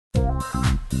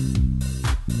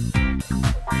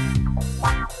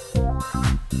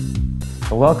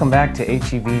Welcome back to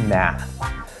HEV Math.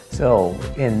 So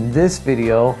in this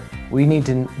video we need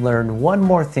to learn one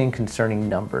more thing concerning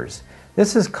numbers.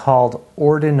 This is called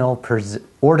ordinal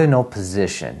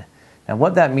position. And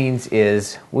what that means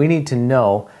is we need to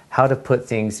know how to put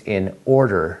things in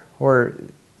order, or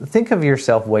think of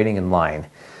yourself waiting in line.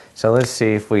 So let's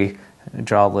see if we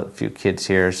draw a few kids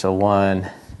here. So 1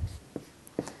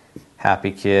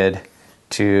 happy kid,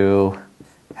 2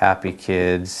 happy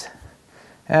kids,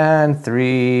 and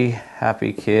 3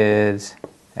 happy kids,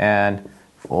 and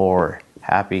 4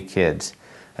 happy kids.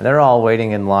 And they're all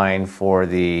waiting in line for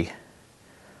the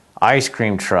ice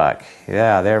cream truck.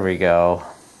 Yeah, there we go.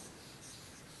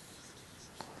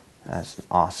 That's an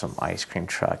awesome ice cream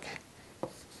truck.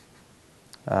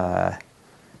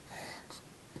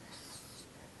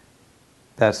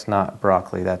 That's not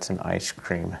broccoli, that's an ice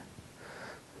cream.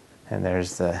 And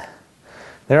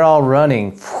they're all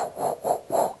running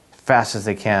fast as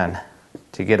they can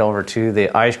to get over to the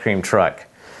ice cream truck.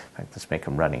 In fact, let's make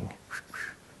them running.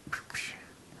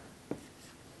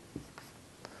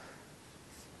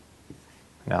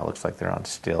 Now it looks like they're on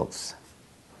stilts.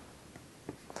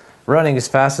 Running as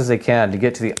fast as they can to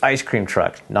get to the ice cream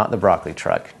truck, not the broccoli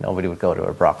truck. Nobody would go to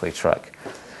a broccoli truck.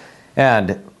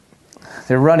 And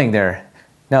they're running there.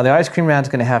 Now the ice cream man's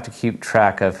going to have to keep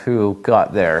track of who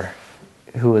got there,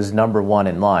 who was number 1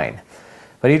 in line.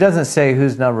 But he doesn't say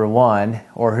who's number 1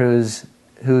 or who's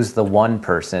the one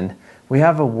person. We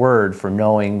have a word for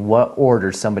knowing what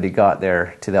order somebody got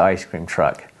there to the ice cream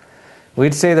truck.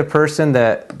 We'd say the person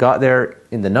that got there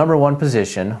in the number 1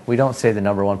 position. We don't say the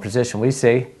number 1 position. We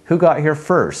say who got here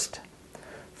first.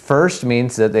 First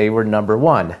means that they were number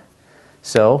 1.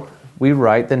 So we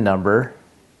write the number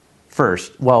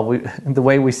first. Well, the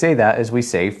way we say that is we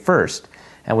say first.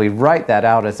 And we write that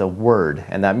out as a word.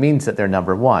 And that means that they're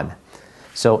number 1.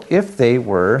 So if they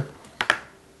were,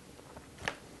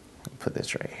 put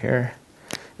this right here.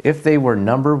 If they were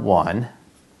number 1,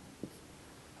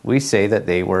 we say that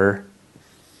they were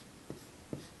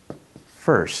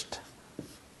first.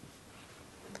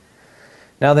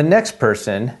 Now the next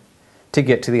person to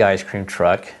get to the ice cream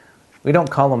truck, we don't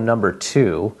call them number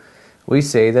 2. We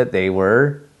say that they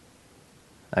were,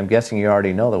 I'm guessing you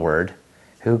already know the word,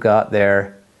 who got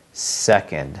there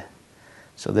second.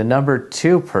 So the number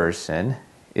 2 person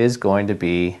is going to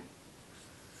be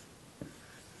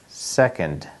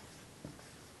second.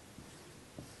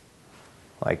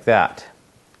 Like that.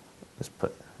 Let's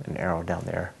put an arrow down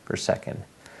there for second.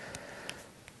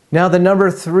 Now the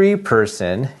number 3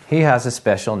 person, he has a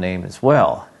special name as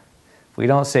well. We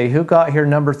don't say who got here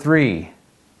number 3.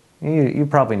 You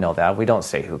probably know that. We don't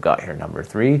say who got here number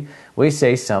 3. We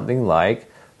say something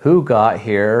like who got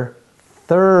here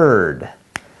third.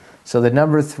 So the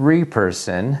number 3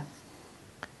 person,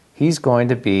 he's going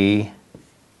to be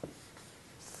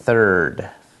third.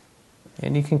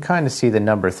 And you can kind of see the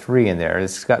number 3 in there.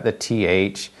 It's got the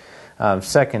TH.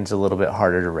 Second's a little bit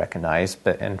harder to recognize,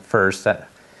 and first, that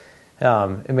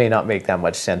it may not make that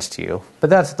much sense to you.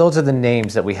 But those are the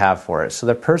names that we have for it. So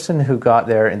the person who got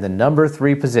there in the number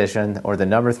 3 position, or the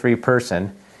number 3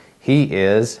 person, he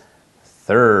is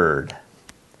third.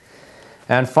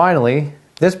 And finally,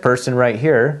 this person right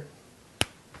here,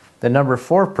 the number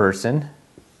 4 person,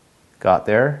 got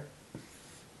there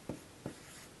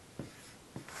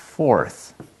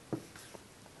fourth.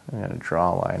 I'm going to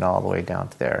draw a line all the way down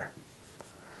to there.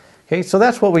 Okay, so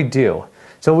that's what we do.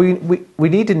 So we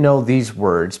need to know these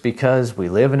words because we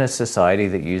live in a society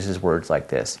that uses words like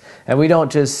this. And we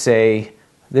don't just say,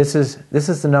 this is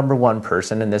the number 1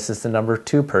 person and this is the number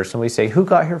 2 person. We say, who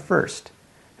got here first?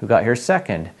 Who got here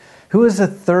second? Who is the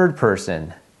 3rd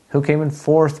person? Who came in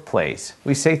 4th place?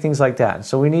 We say things like that.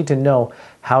 So we need to know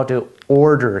how to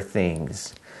order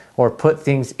things or put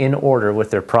things in order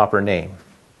with their proper name.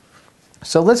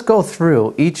 So let's go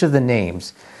through each of the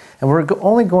names. And we're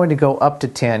only going to go up to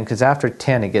 10 because after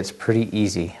 10 it gets pretty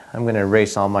easy. I'm going to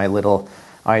erase all my little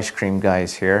ice cream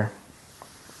guys here.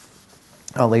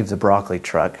 I'll leave the broccoli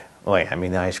truck. Wait, I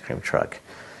mean the ice cream truck.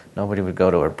 Nobody would go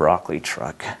to a broccoli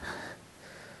truck.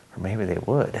 Or maybe they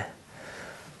would.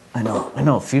 I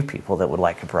know a few people that would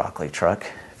like a broccoli truck.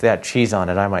 If they had cheese on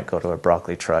it, I might go to a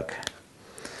broccoli truck.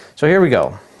 So here we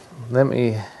go.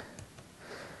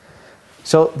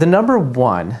 So the number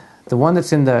 1, the one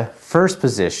that's in the first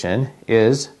position,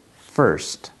 is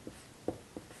first.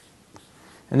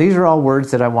 And these are all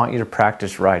words that I want you to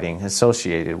practice writing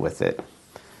associated with it.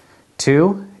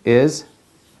 2 is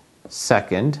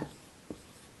second.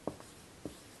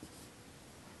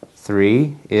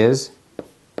 3 is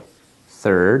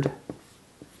third.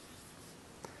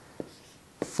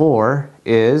 4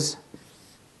 is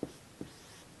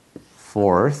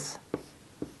fourth.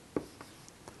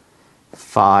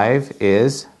 5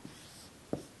 is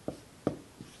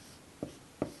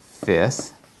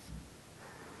fifth.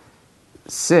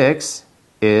 6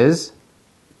 is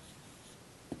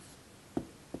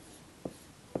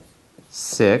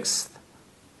sixth.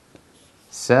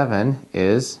 7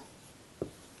 is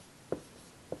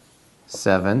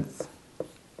seventh.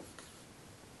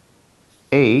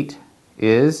 8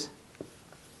 is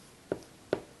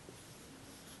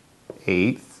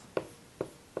eighth.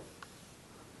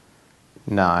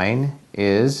 9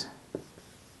 is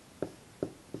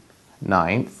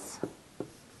ninth.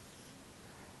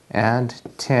 And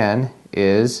 10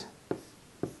 is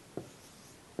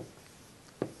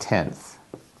 10th.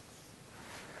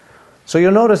 So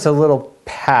you'll notice a little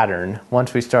pattern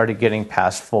once we started getting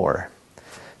past 4.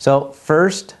 So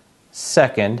first,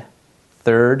 second,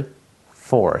 third,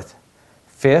 fourth,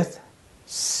 fifth,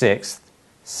 sixth,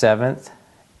 seventh,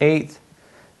 eighth,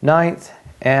 ninth,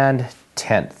 and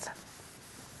 10th.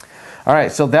 All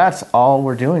right, so that's all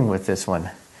we're doing with this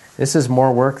one. This is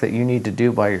more work that you need to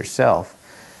do by yourself.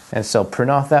 And so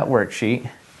print off that worksheet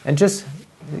and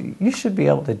you should be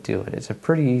able to do it. It's a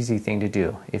pretty easy thing to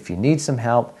do. If you need some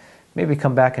help, maybe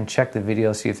come back and check the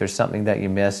video, see if there's something that you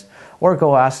missed, or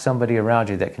go ask somebody around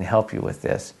you that can help you with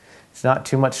this. It's not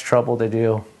too much trouble to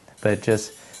do, but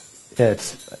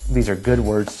these are good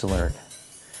words to learn.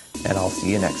 And I'll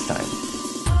see you next time.